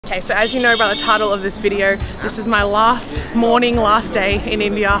Okay, so as you know by the title of this video, this is my last day in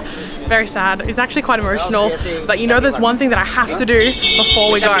India. Very sad. It's actually quite emotional, but you know there's one thing that I have to do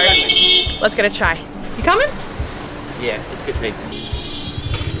before we go. Let's get a chai. You coming? Yeah, it's good tea.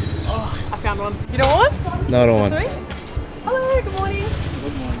 Oh, I found one. You don't want one? No, I don't want. Hello, good morning.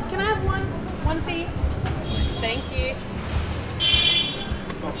 Good morning. Can I have one tea? Thank you.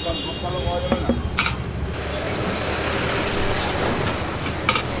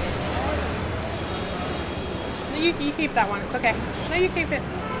 No, you keep that one. It's okay. No, you keep it.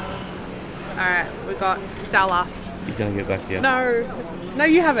 All right, it's our last. You're gonna get back here? No,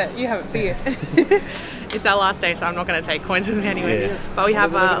 you have it. You have it for you. It's our last day, so I'm not going to take coins with me anyway. Yeah. But we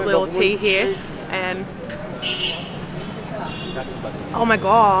have a little tea here, and oh my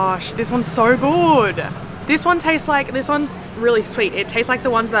gosh, this one's so good. This one's really sweet. It tastes like the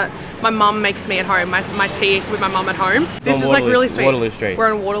ones that my mum makes me at home, my tea with my mum at home. This is like really sweet. Waterloo Street.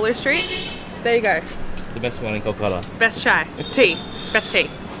 We're on Waterloo Street. There you go. The best one in Kolkata. Best chai. Tea. Best tea.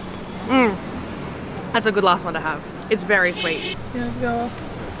 That's a good last one to have. It's very sweet. Yeah.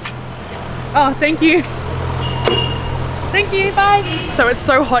 Oh, thank you. Thank you, bye. So it's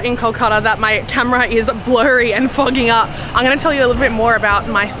so hot in Kolkata that my camera is blurry and fogging up. I'm going to tell you a little bit more about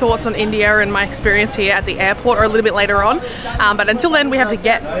my thoughts on India and my experience here at the airport, or a little bit later on. But until then, we have to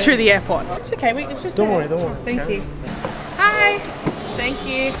get to the airport. It's okay, it's just... Don't worry. Thank you. Hi. Thank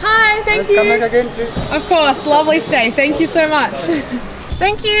you. Hi, thank you. Come back again, please. Of course, lovely stay. Thank you so much.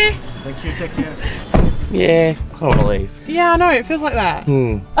 Thank you. Thank you, take care. Yeah, I want to leave. Yeah, I know, it feels like that.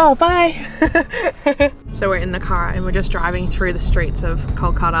 Oh, bye. So we're in the car and we're just driving through the streets of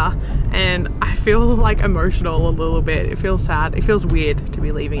Kolkata, and I feel like emotional a little bit. It feels sad. It feels weird to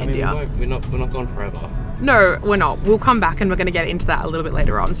be leaving India. We're not gone forever. No, we're not. We'll come back and we're going to get into that a little bit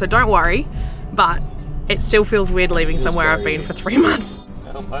later on. So don't worry, but it still feels weird leaving somewhere I've been for 3 months.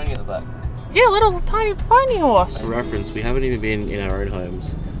 Little pony at the back. Yeah, little tiny pony horse. For reference, we haven't even been in our own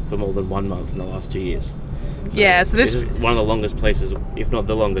homes for more than 1 month in the last 2 years. So yeah, so this is one of the longest places, if not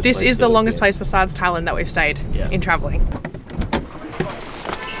the longest place. This is the longest place besides Thailand that we've stayed in traveling.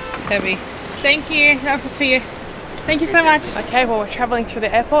 It's heavy. Thank you. That was for you. Thank you so much. Okay, well, we're traveling through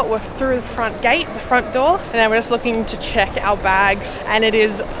the airport. We're through the front gate, the front door, and then we're just looking to check our bags. And it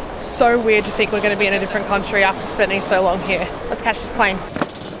is so weird to think we're going to be in a different country after spending so long here. Let's catch this plane.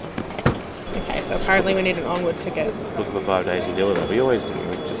 Okay, so apparently we need an onward ticket. Looking for 5 days to deal with it. We always do.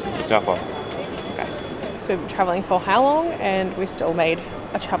 It's just tougher. Okay. So we've been traveling for how long, and we still made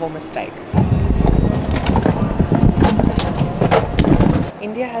a travel mistake.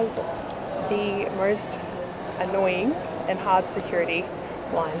 India has the most annoying and hard security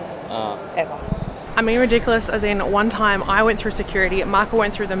lines ever. I mean ridiculous as in one time I went through security, Marco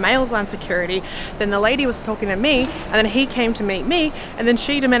went through the males line security, then the lady was talking to me, and then he came to meet me, and then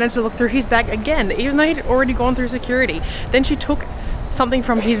she demanded to look through his bag again, even though he'd already gone through security. Then she took something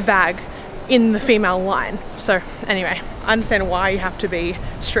from his bag in the female line. So anyway, I understand why you have to be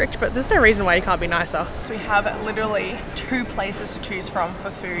strict, but there's no reason why you can't be nicer. So we have literally 2 places to choose from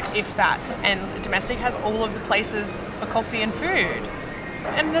for food, if that, and domestic has all of the places for coffee and food,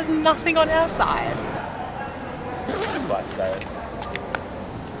 and there's nothing on our side.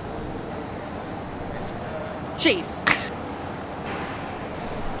 Cheese.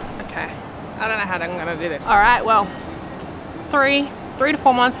 Okay, I don't know how I'm gonna do this. All right, well, 3 to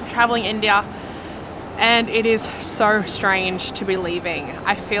 4 months of traveling India, and it is so strange to be leaving.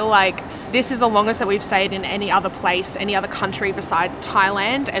 I feel like this is the longest that we've stayed in any other place, any other country besides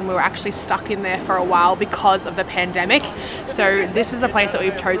Thailand, and we were actually stuck in there for a while because of the pandemic. So this is the place that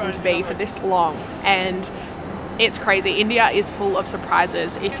we've chosen to be for this long, and it's crazy. India is full of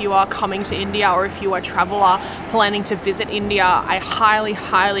surprises. If you are coming to India, or if you are a traveler planning to visit India, I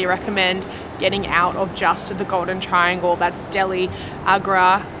highly recommend getting out of just the Golden Triangle. That's Delhi,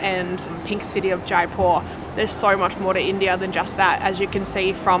 Agra, and Pink City of Jaipur. There's so much more to India than just that, as you can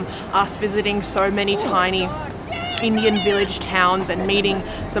see from us visiting so many tiny Indian village towns and meeting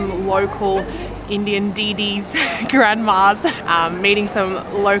some local Indian DDs, grandmas, meeting some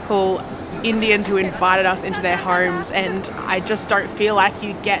local Indians who invited us into their homes, and I just don't feel like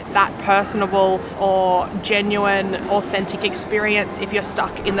you get that personable or genuine, authentic experience if you're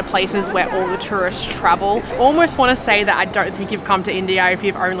stuck in the places where all the tourists travel. I almost want to say that I don't think you've come to India if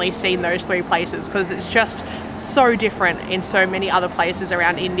you've only seen those 3 places, because it's just so different in so many other places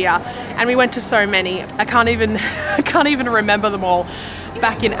around India, and we went to so many. I can't even remember them all.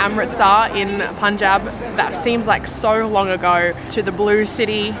 back in Amritsar in Punjab. That seems like so long ago. To the blue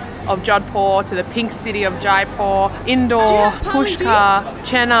city of Jodhpur, to the pink city of Jaipur, Indore, Pushkar,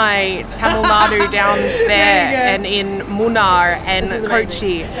 Chennai, Tamil Nadu down there, and in Munnar and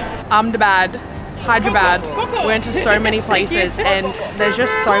Kochi, Ahmedabad, Hyderabad. We went to so many places and there's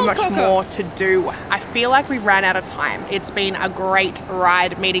just so much more to do. I feel like we ran out of time. It's been a great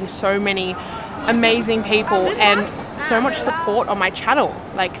ride, meeting so many amazing people and so much support on my channel.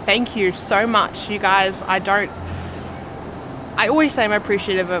 Like, thank you so much, you guys. I always say I'm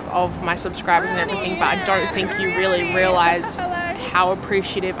appreciative of my subscribers and everything, but I don't think you really realize how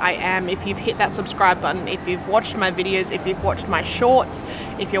appreciative I am if you've hit that subscribe button, if you've watched my videos, if you've watched my shorts,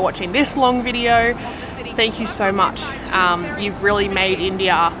 if you're watching this long video. Thank you so much. You've really made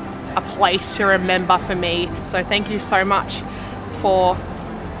India a place to remember for me. So thank you so much for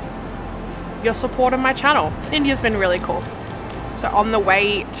your support on my channel. India's been really cool. So on the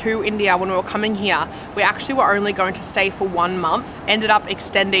way to India, when we were coming here, we actually were only going to stay for 1 month. Ended up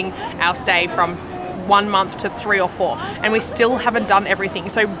extending our stay from 1 month to 3 or 4, and we still haven't done everything.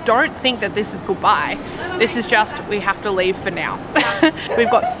 So don't think that this is goodbye. This is just, we have to leave for now. We've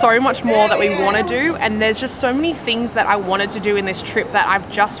got so much more that we want to do, and there's just so many things that I wanted to do in this trip that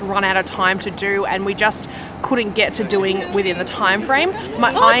I've just run out of time to do, and we just couldn't get to doing within the time frame.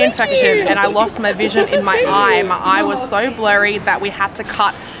 My eye infection, and I lost my vision in my eye. My eye was so blurry that we had to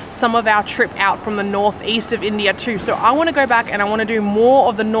cut some of our trip out from the northeast of India too. So I want to go back and I want to do more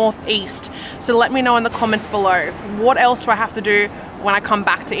of the northeast. So let me know in the comments below, what else do I have to do when I come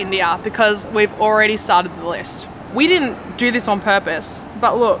back to India? Because we've already started the list. We didn't do this on purpose,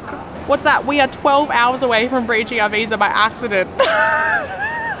 but look, what's that? We are 12 hours away from breaching our visa by accident.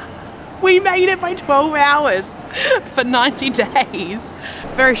 We made it by 12 hours for 90 days.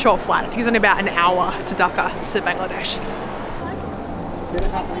 Very short flight. I think it's only about an hour to Dhaka, to Bangladesh.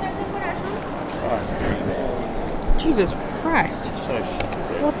 Jesus Christ.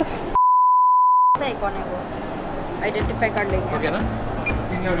 What the f? Identify card. Okay, na?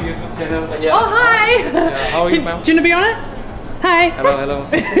 Seen your YouTube channel. Oh, hi! How are you, ma'am? Do you want to be on it? Hi. Hello.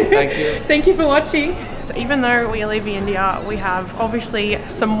 Thank you. Thank you for watching. So even though we are leaving India, we have obviously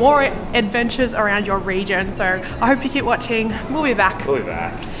some more adventures around your region. So I hope you keep watching. We'll be back. We'll be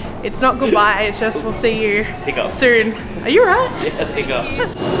back. It's not goodbye, it's just we'll see you Hiccup. soon. Are you right? Yes, hiccup.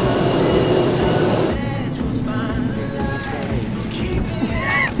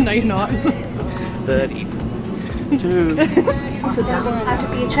 No, you're not. 32.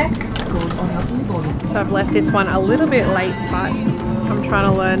 So I've left this one a little bit late, but I'm trying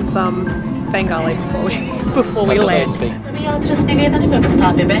to learn some Bengali before we land.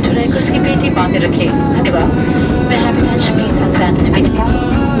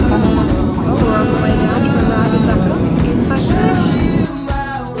 We're on the way now to arrive in Dhaka in Bangladesh.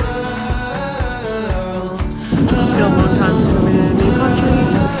 It's been a long time since I've been in a new country.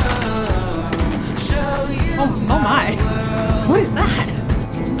 Oh my! What is that?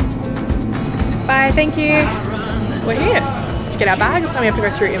 Bye, thank you. We're here. Get our bags and we have to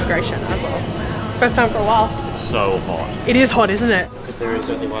go through immigration as well. First time for a while. It's so hot. It is hot, isn't it? Because there is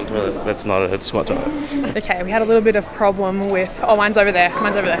only one toilet that's not a squat toilet. Okay, we had a little bit of problem with, oh, mine's over there. We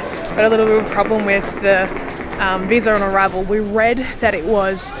had a little bit of problem with the visa on arrival. We read that it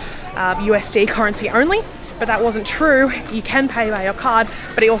was USD currency only, but that wasn't true. You can pay by your card,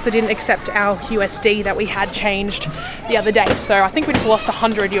 but it also didn't accept our USD that we had changed the other day. So I think we just lost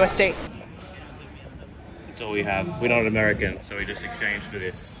 100 USD. That's all we have. We're not American, so we just exchanged for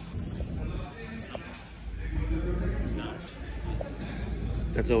this.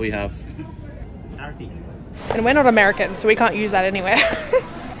 That's all we have. And we're not American, so we can't use that anywhere.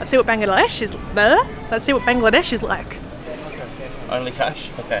 Let's see what Bangladesh is. Let's see what Bangladesh is like. Only cash?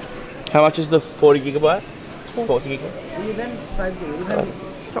 Okay. How much is the 40 gigabyte? 40 gigabyte?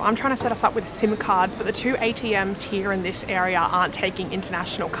 So I'm trying to set us up with SIM cards, but the 2 ATMs here in this area aren't taking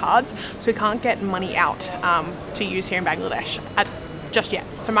international cards, so we can't get money out to use here in Bangladesh just yet.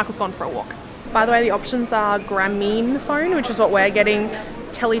 So Michael's gone for a walk. By the way, the options are Grameen phone, which is what we're getting,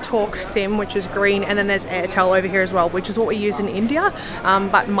 Teletalk SIM, which is green, and then there's Airtel over here as well, which is what we used in India.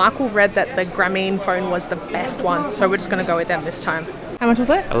 But Michael read that the Grameen phone was the best one, so we're just going to go with them this time. How much was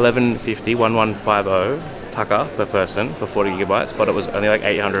it? 1150, 1150 Taka per person for 40 gigabytes, but it was only like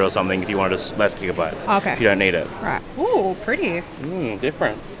 800 or something if you wanted less gigabytes. Okay. If you don't need it. Right. Ooh, pretty.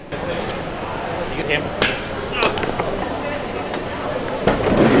 Different. You get him.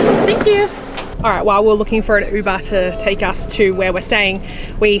 Thank you. All right, while we're looking for an Uber to take us to where we're staying,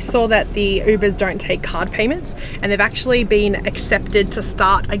 we saw that the Ubers don't take card payments, and they've actually been accepted to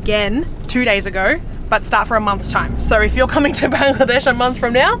start again 2 days ago but start for a month's time. So if you're coming to Bangladesh a month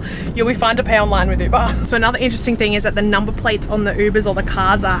from now, you'll be fine to pay online with Uber. So another interesting thing is that the number plates on the Ubers or the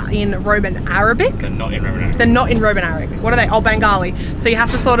cars are in Roman Arabic. They're not in Roman Arabic. They're not in Roman Arabic. What are they? Oh, Bengali. So you have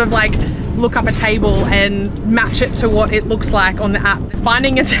to sort of like look up a table and match it to what it looks like on the app.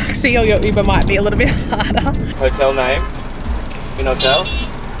 Finding a taxi or your Uber might be a little bit harder. Hotel name? In hotel?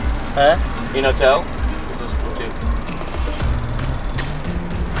 Huh? In hotel?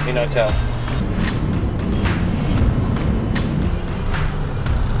 In hotel.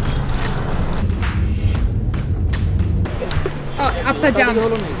 Oh, upside down.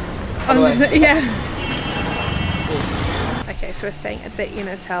 Yeah. Okay, so we're staying at the Inn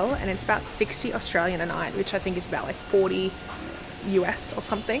Hotel and it's about 60 Australian a night, which I think is about like 40 US or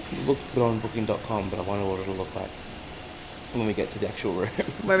something. Looked it on booking.com, but I wonder what it'll look like when we get to the actual room.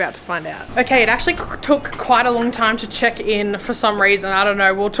 We're about to find out. Okay, it actually took quite a long time to check in for some reason. I don't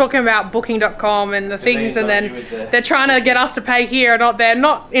know. We're talking about booking.com and the things, and then they're trying to get us to pay here or not there.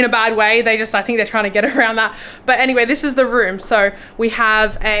 Not in a bad way. They just, I think they're trying to get around that. But anyway, this is the room. So we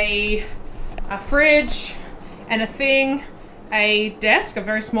have a fridge and a thing, a desk, a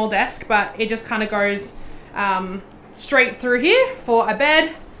very small desk, but it just kind of goes straight through here for a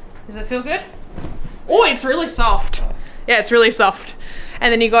bed. Does it feel good? Oh, it's really soft. Yeah, it's really soft.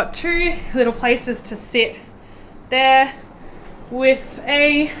 And then you got two little places to sit there with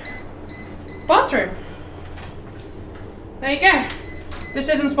a bathroom. There you go. This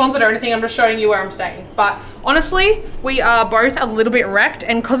isn't sponsored or anything, I'm just showing you where I'm staying. But honestly, we are both a little bit wrecked,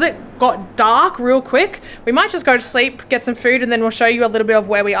 and because it got dark real quick, we might just go to sleep, get some food, and then we'll show you a little bit of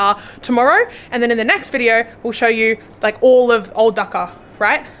where we are tomorrow. And then in the next video, we'll show you like all of Old Dhaka,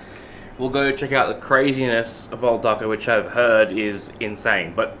 right? We'll go check out the craziness of Old Dhaka, which I've heard is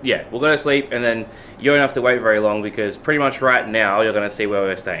insane. But yeah, we'll go to sleep and then you don't have to wait very long because pretty much right now you're going to see where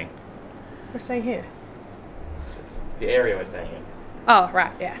we're staying. We're staying here. The area we're staying in. Oh,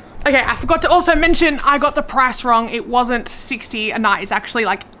 right, yeah. Okay, I forgot to also mention I got the price wrong. It wasn't 60 a night, it's actually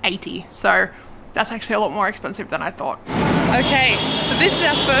like 80. So that's actually a lot more expensive than I thought. Okay, so this is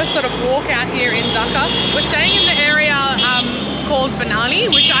our first sort of walk out here in Dhaka. We're staying in the area called Banani,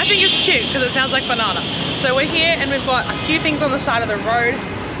 which I think is cute because it sounds like banana. So we're here and we've got a few things on the side of the road.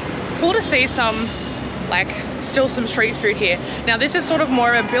 It's cool to see some, like, still some street food here. Now this is sort of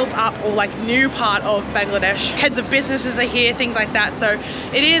more of a built up or like new part of Bangladesh. Heads of businesses are here, things like that. So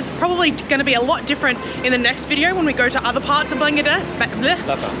it is probably going to be a lot different in the next video when we go to other parts of Bangladesh.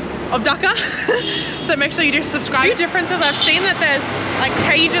 Of Dhaka. So make sure you do subscribe. A few differences, I've seen that there's like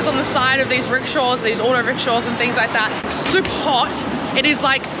cages on the side of these rickshaws, these auto rickshaws and things like that. It's super hot. It is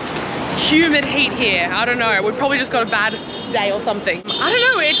like humid heat here. I don't know, we probably just got a bad day or something. I don't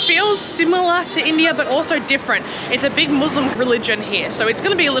know, it feels similar to India but also different. It's a big Muslim religion here, so it's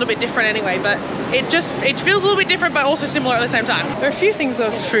going to be a little bit different anyway, but it feels a little bit different but also similar at the same time. There are a few things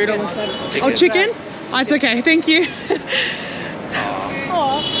of food on the side. Oh, chicken? Oh, it's okay, thank you.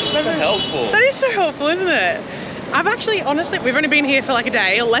 Oh, so helpful. That is so helpful, isn't it? I've actually, honestly, we've only been here for like a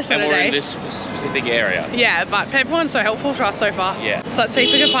day, or less than a day. And we're in this specific area. Yeah, but everyone's so helpful for us so far. Yeah. So let's see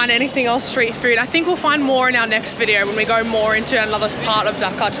if we can find anything else street food. I think we'll find more in our next video when we go more into another part of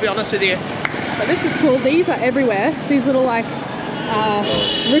Dhaka, to be honest with you. But this is cool. These are everywhere. These little like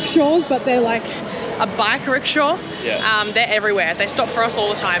rickshaws, but they're like a bike rickshaw. Yeah. They're everywhere. They stop for us all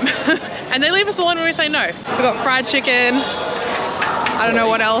the time. And they leave us alone when we say no. We've got fried chicken. I don't know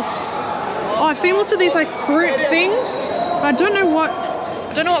what else. Oh, I've seen lots of these like fruit things. I don't know what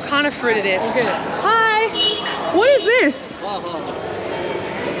kind of fruit it is. Okay. Hi. What is this?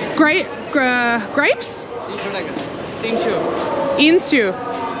 Grapes? Insu.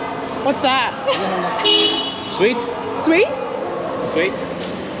 What's that? Sweet? Sweet? Sweet?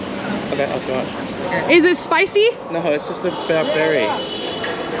 Okay, that's too much. Is it spicy? No, it's just a berry.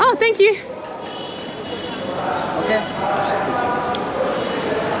 Oh, thank you. Okay.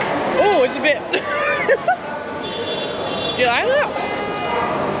 Oh, it's a bit. Do you like that?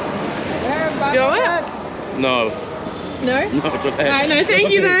 Do you like it? No. No? No, it's okay. Alright, no, thank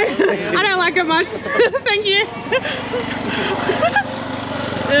you though. I don't like it much. Thank you.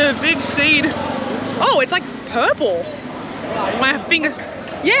 Big seed. Oh, it's like purple. My finger.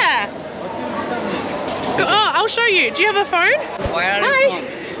 Yeah. Oh, I'll show you. Do you have a phone? Where are Hi. you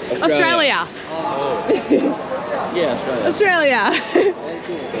from? Australia. Yeah, Australia. Australia.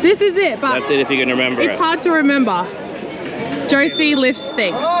 This is it, but that's it if you can remember it's it. hard to remember. Josie lifts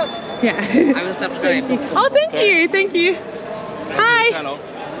things. Yeah. I will subscribe. Oh, thank you. Thank you. Hi. Channel.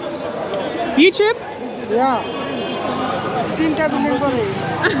 YouTube?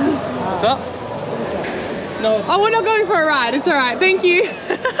 What's up? No. Oh, we're not going for a ride. It's all right. Thank you.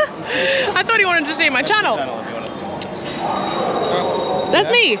 I thought he wanted to see my channel. That's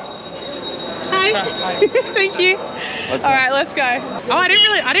me. Hi. Thank you. All right, let's go. Oh, I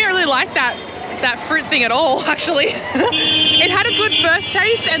didn't really like that fruit thing at all, actually. It had a good first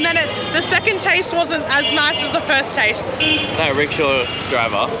taste, and then the second taste wasn't as nice as the first taste. That rickshaw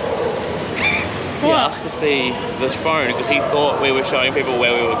driver, he asked to see this phone because he thought we were showing people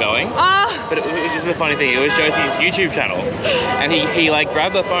where we were going. But this is the funny thing, it was Josie's YouTube channel. And he like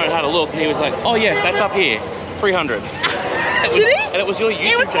grabbed the phone and had a look, and he was like, oh yes, that's up here, 300. Did he? And it was your YouTube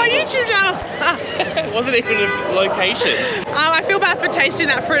channel. It was my YouTube channel. It wasn't even a location. I feel bad for tasting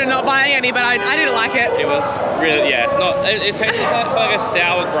that fruit and not buying any, but I didn't like it. It was really, yeah, it tasted like a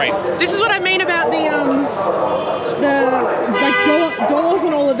sour grape. This is what I mean about the doors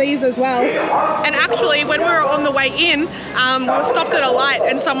and all of these as well. And actually, when we were on the way in, we were stopped at a light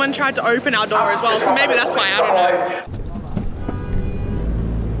and someone tried to open our door as well. So maybe that's why, I don't know.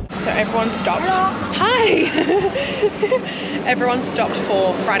 So everyone stopped. Hi! Everyone stopped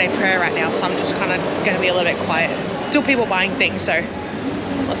for Friday prayer right now, so I'm just kind of going to be a little bit quiet. Still people buying things, so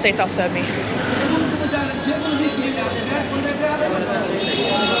let's see if they'll serve me.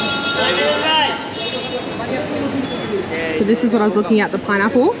 So this is what I was looking at, the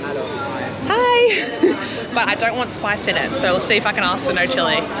pineapple. Hi! But I don't want spice in it, so let's see if I can ask for no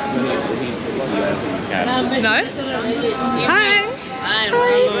chili. No? Hi!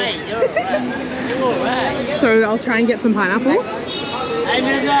 So I'll try and get some pineapple.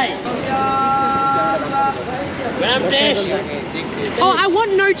 Oh, I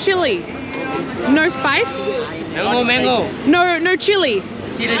want no chili. No spice. Mango. No chili.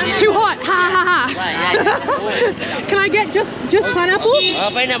 Too hot. Ha ha ha. Can I get just pineapple?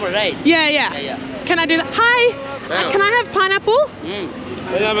 Pineapple, right? Yeah. Can I do that? Hi. Can I have pineapple?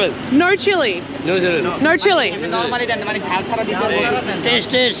 No chili. No chili.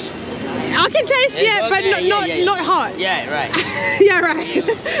 Taste. I can taste, yeah, but not hot. Yeah, right. Yeah, right.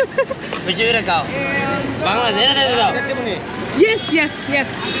 Which you gonna go? Yes.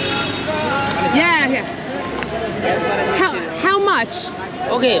 Yeah. How much?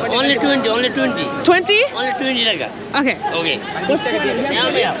 Okay, only 20. 20? Only 20 taka. Okay. Okay. What's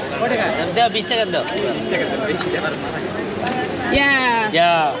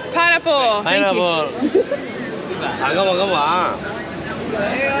Yeah. Pineapple.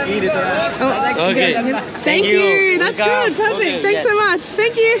 Okay. Thank you. That's good. Perfect. Okay, Thanks so much.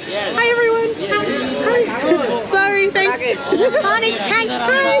 Thank you. Yes. Hi, everyone. Hi. Sorry. Thanks. Hi.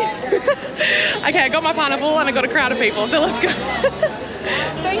 Okay, I got my pineapple and I got a crowd of people, so let's go.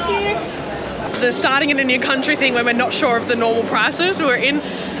 Thank you. The starting in a new country thing when we're not sure of the normal prices. We were in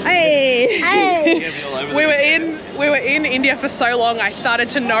India for so long, I started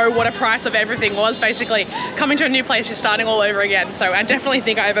to know what a price of everything was. Basically, coming to a new place, you're starting all over again. So I definitely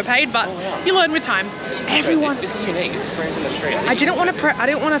think I overpaid, but you learn with time. Everyone. This is unique. It's friends in the street. I didn't want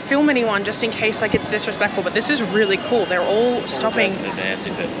to film anyone just in case like it's disrespectful, but this is really cool. They're all stopping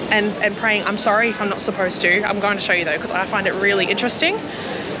and praying. I'm sorry if I'm not supposed to. I'm going to show you though, because I find it really interesting.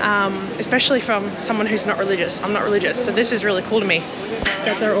 Especially from someone who's not religious. I'm not religious, so this is really cool to me.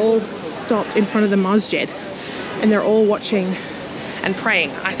 That they're all stopped in front of the masjid and they're all watching and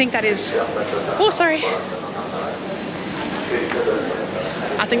praying. I think that is, oh sorry.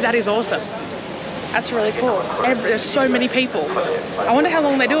 I think that is awesome. That's really cool. There's so many people. I wonder how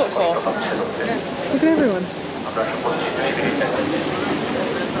long they do it for. Look at everyone.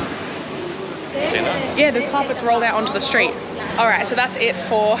 Yeah, there's carpets rolled out onto the street. Alright, so that's it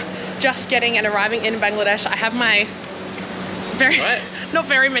for just getting and arriving in Bangladesh. I have my not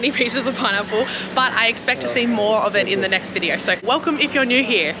very many pieces of pineapple, but I expect to see more of it in the next video. So welcome if you're new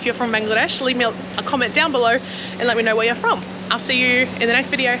here. If you're from Bangladesh, leave me a comment down below and let me know where you're from. I'll see you in the next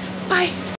video. Bye!